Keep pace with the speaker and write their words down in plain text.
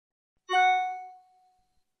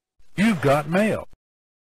got mail.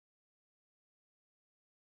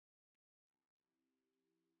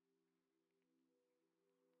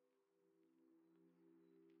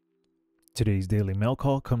 Today's Daily Mail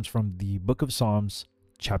Call comes from the Book of Psalms,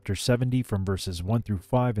 chapter 70, from verses 1 through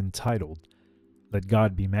 5, entitled, Let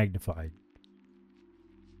God Be Magnified.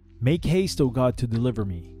 Make haste, O God, to deliver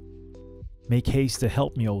me. Make haste to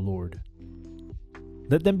help me, O Lord.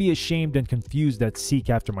 Let them be ashamed and confused that seek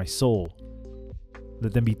after my soul.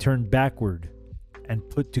 Let them be turned backward and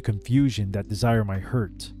put to confusion that desire my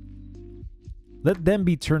hurt. Let them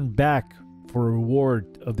be turned back for a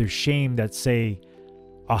reward of their shame that say,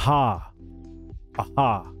 Aha!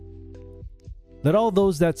 Aha! Let all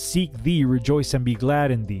those that seek thee rejoice and be glad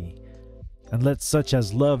in thee, and let such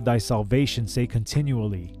as love thy salvation say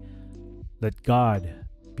continually, Let God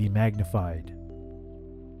be magnified.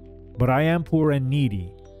 But I am poor and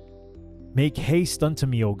needy. Make haste unto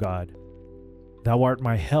me, O God. Thou art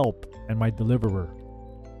my help and my deliverer.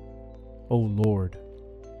 O Lord,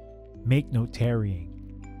 make no tarrying.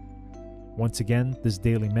 Once again, this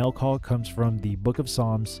Daily Mail Call comes from the Book of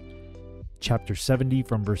Psalms, chapter 70,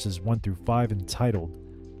 from verses 1 through 5, entitled,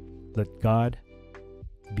 Let God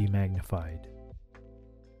Be Magnified.